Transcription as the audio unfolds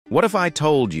What if I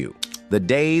told you the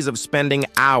days of spending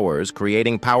hours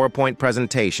creating PowerPoint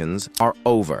presentations are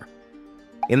over?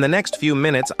 In the next few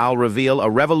minutes, I'll reveal a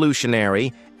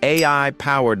revolutionary,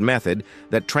 AI-powered method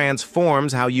that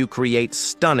transforms how you create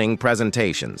stunning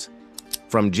presentations.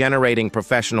 From generating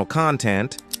professional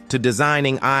content to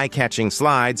designing eye-catching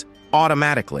slides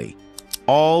automatically,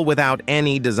 all without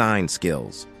any design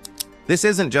skills. This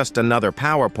isn't just another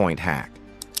PowerPoint hack.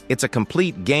 It's a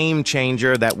complete game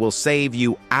changer that will save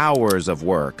you hours of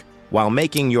work while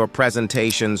making your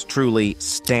presentations truly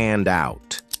stand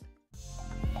out.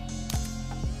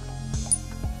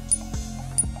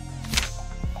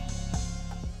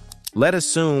 Let's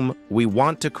assume we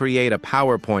want to create a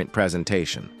PowerPoint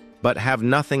presentation, but have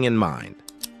nothing in mind.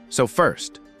 So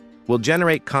first, we'll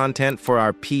generate content for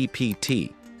our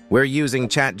PPT. We're using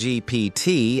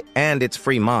ChatGPT and its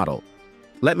free model.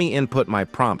 Let me input my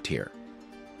prompt here.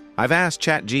 I've asked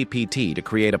ChatGPT to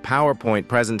create a PowerPoint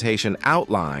presentation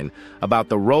outline about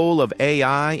the role of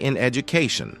AI in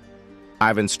education.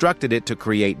 I've instructed it to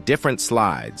create different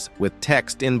slides with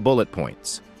text in bullet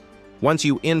points. Once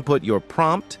you input your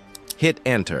prompt, hit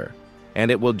Enter,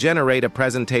 and it will generate a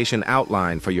presentation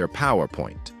outline for your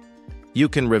PowerPoint. You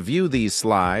can review these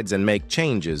slides and make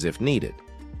changes if needed.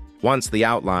 Once the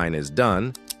outline is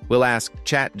done, we'll ask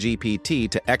ChatGPT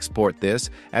to export this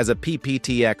as a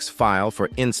PPTX file for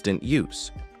instant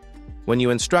use. When you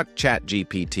instruct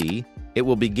ChatGPT, it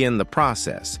will begin the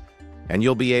process, and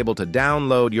you'll be able to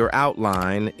download your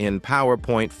outline in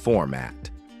PowerPoint format.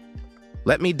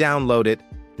 Let me download it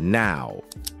now.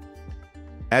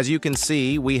 As you can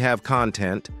see, we have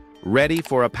content ready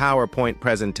for a PowerPoint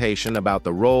presentation about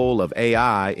the role of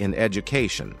AI in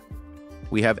education.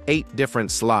 We have 8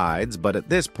 different slides, but at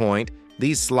this point,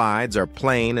 these slides are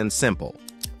plain and simple.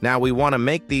 Now we want to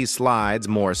make these slides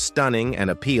more stunning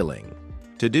and appealing.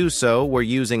 To do so, we're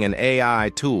using an AI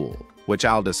tool, which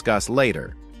I'll discuss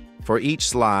later. For each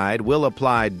slide, we'll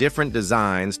apply different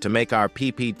designs to make our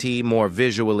PPT more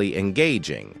visually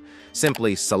engaging.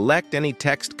 Simply select any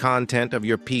text content of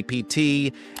your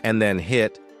PPT and then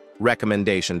hit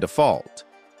Recommendation Default.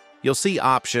 You'll see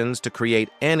options to create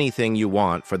anything you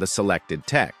want for the selected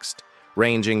text,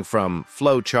 ranging from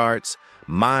flowcharts,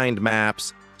 mind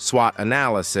maps, SWOT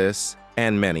analysis,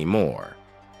 and many more.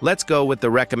 Let's go with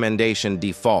the Recommendation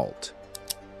Default.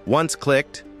 Once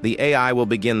clicked, the AI will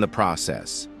begin the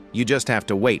process. You just have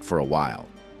to wait for a while.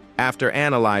 After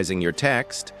analyzing your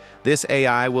text, this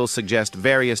AI will suggest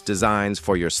various designs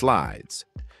for your slides.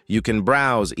 You can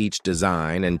browse each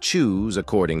design and choose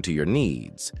according to your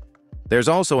needs. There's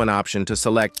also an option to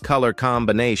select color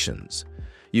combinations.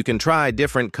 You can try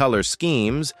different color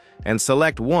schemes and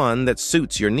select one that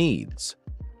suits your needs.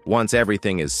 Once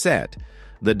everything is set,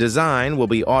 the design will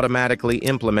be automatically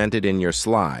implemented in your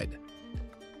slide.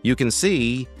 You can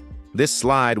see this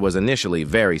slide was initially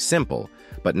very simple,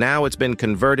 but now it's been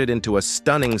converted into a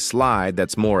stunning slide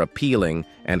that's more appealing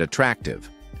and attractive.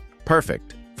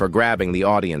 Perfect for grabbing the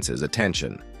audience's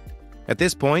attention. At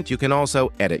this point, you can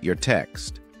also edit your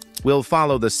text. We'll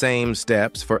follow the same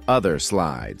steps for other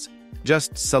slides.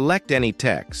 Just select any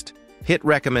text, hit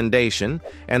Recommendation,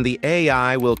 and the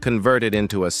AI will convert it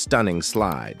into a stunning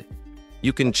slide.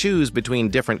 You can choose between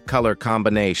different color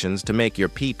combinations to make your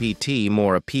PPT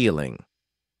more appealing.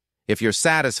 If you're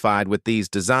satisfied with these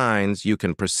designs, you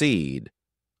can proceed.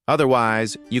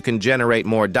 Otherwise, you can generate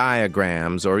more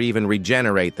diagrams or even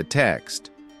regenerate the text.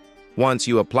 Once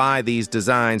you apply these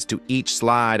designs to each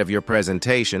slide of your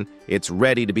presentation, it's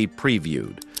ready to be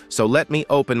previewed. So let me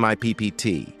open my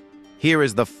PPT. Here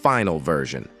is the final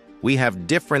version. We have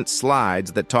different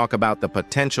slides that talk about the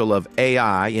potential of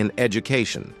AI in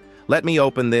education. Let me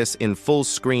open this in full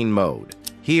screen mode.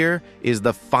 Here is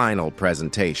the final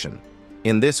presentation.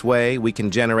 In this way, we can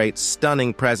generate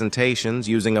stunning presentations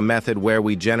using a method where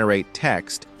we generate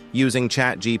text using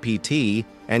ChatGPT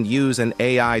and use an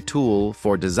AI tool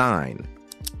for design.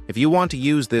 If you want to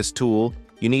use this tool,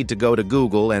 you need to go to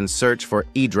Google and search for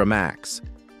Edrawmax.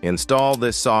 Install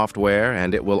this software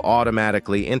and it will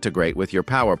automatically integrate with your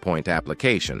PowerPoint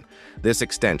application. This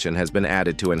extension has been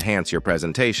added to enhance your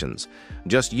presentations.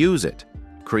 Just use it.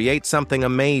 Create something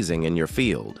amazing in your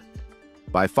field.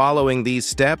 By following these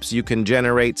steps, you can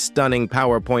generate stunning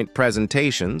PowerPoint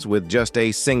presentations with just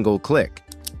a single click.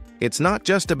 It's not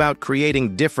just about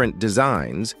creating different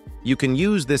designs. You can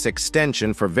use this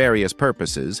extension for various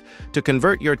purposes to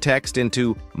convert your text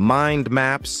into mind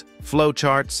maps,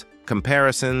 flowcharts,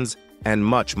 comparisons, and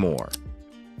much more.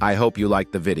 I hope you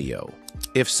liked the video.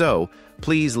 If so,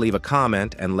 please leave a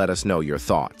comment and let us know your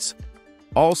thoughts.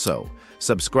 Also,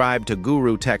 subscribe to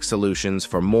Guru Tech Solutions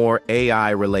for more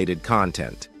AI-related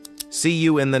content. See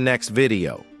you in the next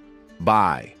video.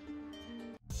 Bye.